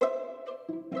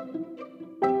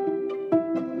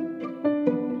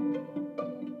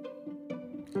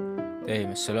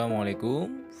السلام عليكم.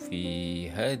 في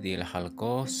هذه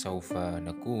الحلقة سوف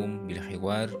نقوم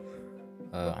بالحوار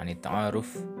عن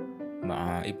التعارف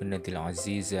مع ابنتي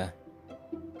العزيزة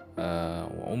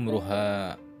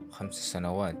وعمرها 5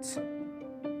 سنوات.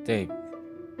 طيب،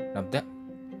 نبدأ.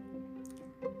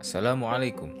 السلام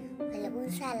عليكم.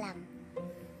 Waalaikumsalam.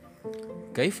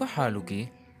 كيف حالك؟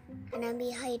 Ana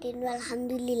bihairin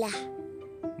walhamdulillah.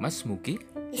 ما اسمك؟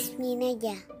 Ismi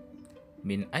Naja.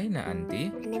 من أين أنت؟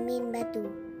 Ana min Batu.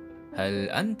 هل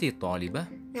أنت طالبة؟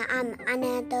 Naam,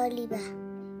 ana talibah.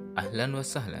 أهلا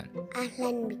وسهلا.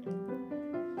 Ahlan bik.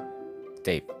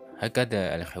 طيب،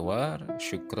 هكذا الحوار.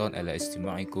 شكرا على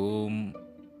استماعكم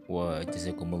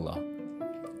وجزاكم الله.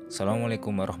 السلام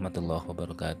عليكم ورحمة الله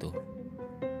وبركاته.